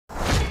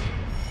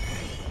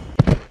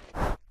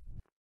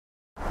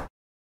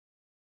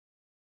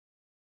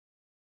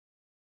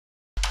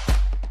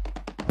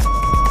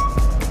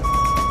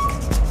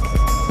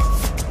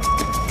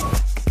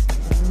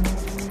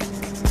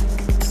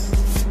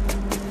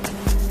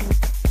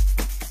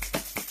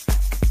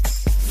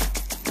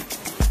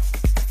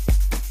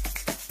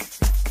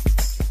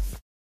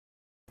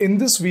In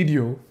this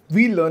video,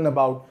 we learn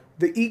about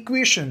the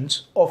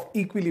equations of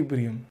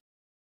equilibrium.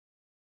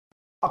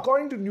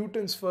 According to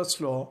Newton's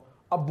first law,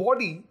 a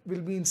body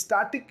will be in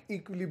static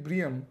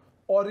equilibrium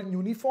or in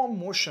uniform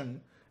motion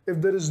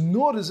if there is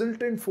no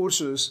resultant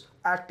forces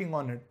acting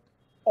on it,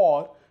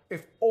 or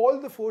if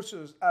all the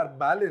forces are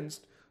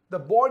balanced, the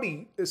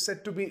body is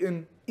said to be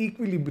in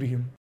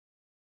equilibrium.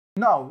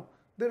 Now,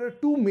 there are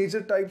two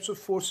major types of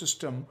force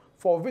system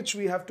for which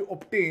we have to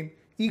obtain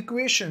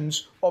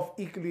equations of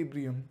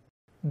equilibrium.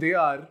 They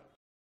are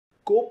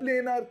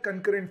coplanar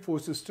concurrent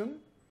force system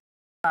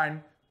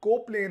and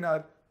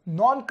coplanar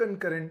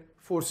non-concurrent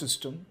force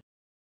system.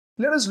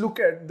 Let us look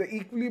at the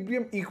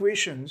equilibrium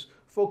equations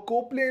for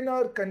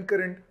coplanar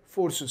concurrent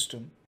force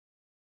system.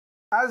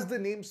 As the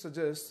name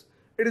suggests,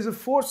 it is a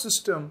force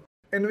system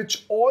in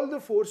which all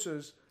the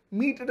forces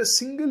meet at a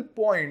single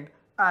point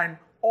and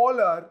all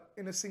are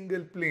in a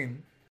single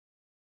plane.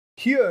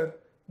 Here,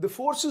 the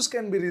forces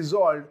can be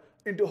resolved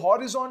into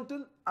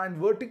horizontal and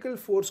vertical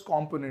force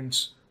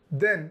components.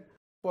 Then,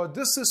 for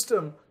this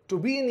system to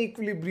be in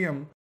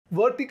equilibrium,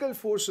 vertical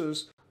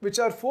forces, which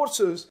are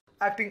forces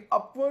acting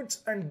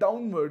upwards and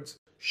downwards,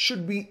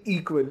 should be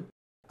equal,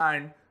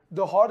 and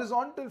the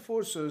horizontal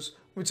forces,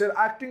 which are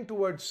acting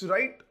towards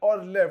right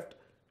or left,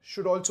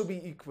 should also be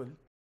equal.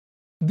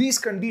 These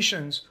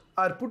conditions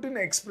are put in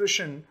an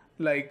expression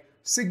like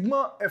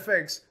sigma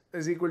fx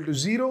is equal to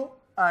 0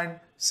 and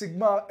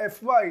sigma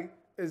fy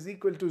is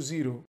equal to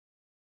 0.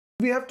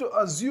 We have to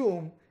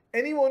assume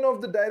any one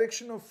of the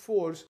direction of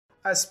force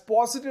as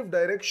positive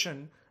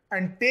direction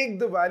and take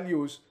the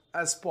values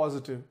as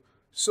positive.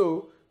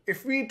 So,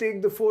 if we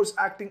take the force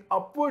acting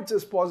upwards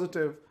as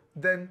positive,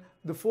 then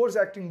the force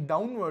acting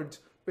downwards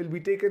will be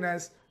taken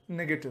as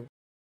negative.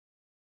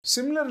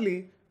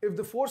 Similarly, if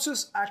the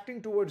forces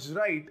acting towards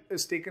right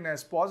is taken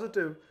as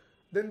positive,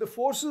 then the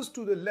forces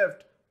to the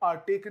left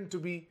are taken to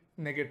be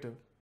negative.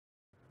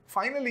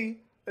 Finally,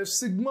 if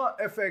sigma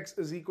fx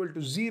is equal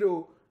to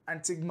 0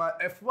 and sigma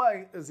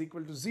fy is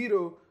equal to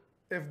 0,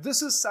 if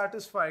this is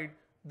satisfied,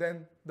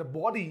 then the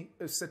body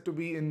is said to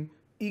be in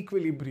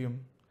equilibrium.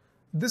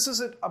 This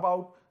is it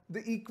about the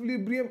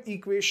equilibrium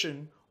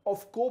equation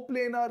of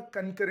coplanar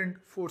concurrent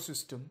force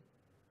system.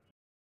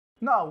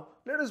 Now,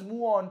 let us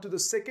move on to the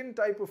second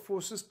type of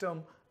force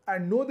system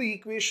and know the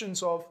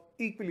equations of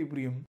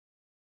equilibrium.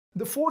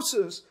 The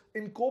forces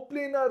in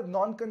coplanar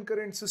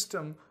non-concurrent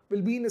system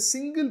will be in a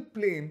single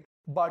plane,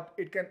 but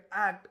it can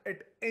act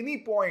at any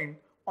point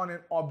on an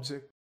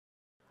object.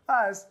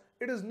 As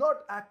it is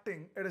not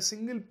acting at a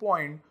single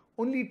point,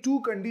 only two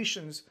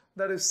conditions,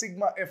 that is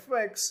sigma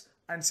fx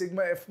and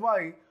sigma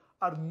fy,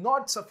 are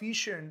not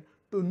sufficient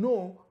to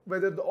know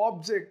whether the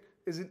object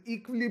is in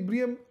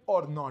equilibrium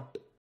or not.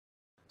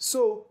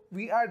 So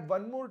we add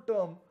one more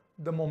term,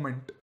 the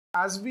moment.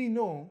 As we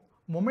know,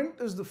 moment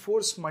is the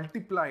force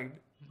multiplied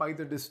by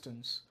the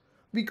distance.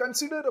 We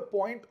consider a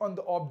point on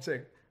the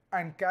object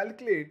and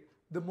calculate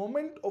the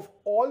moment of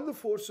all the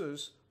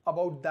forces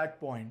about that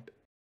point.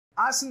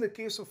 As in the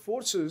case of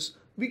forces,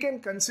 we can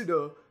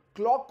consider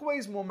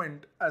clockwise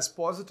moment as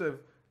positive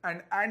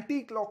and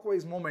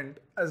anti-clockwise moment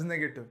as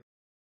negative.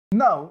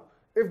 Now,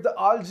 if the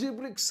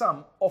algebraic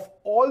sum of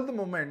all the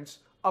moments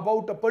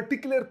about a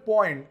particular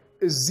point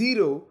is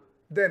 0,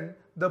 then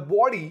the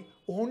body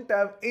won't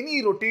have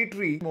any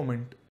rotatory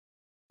moment.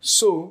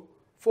 So,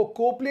 for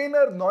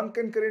coplanar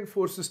non-concurrent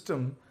force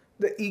system,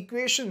 the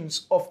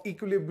equations of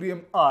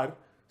equilibrium are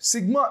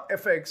sigma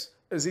fx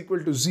is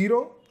equal to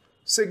 0,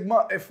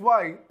 sigma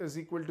fy is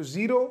equal to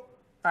 0,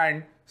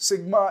 and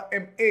sigma ma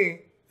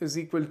is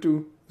equal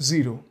to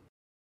 0.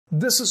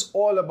 This is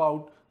all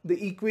about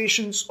the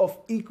equations of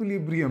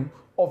equilibrium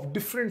of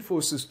different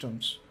force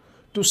systems.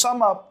 To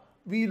sum up,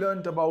 we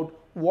learned about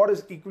what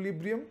is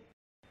equilibrium,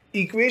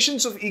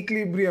 equations of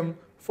equilibrium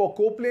for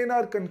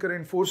coplanar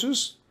concurrent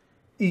forces,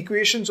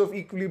 equations of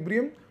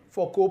equilibrium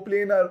for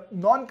coplanar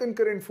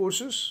non-concurrent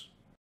forces.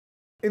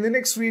 In the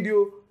next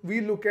video,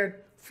 we look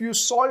at few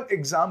solved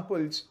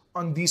examples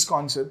on these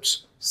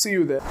concepts. See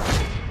you there.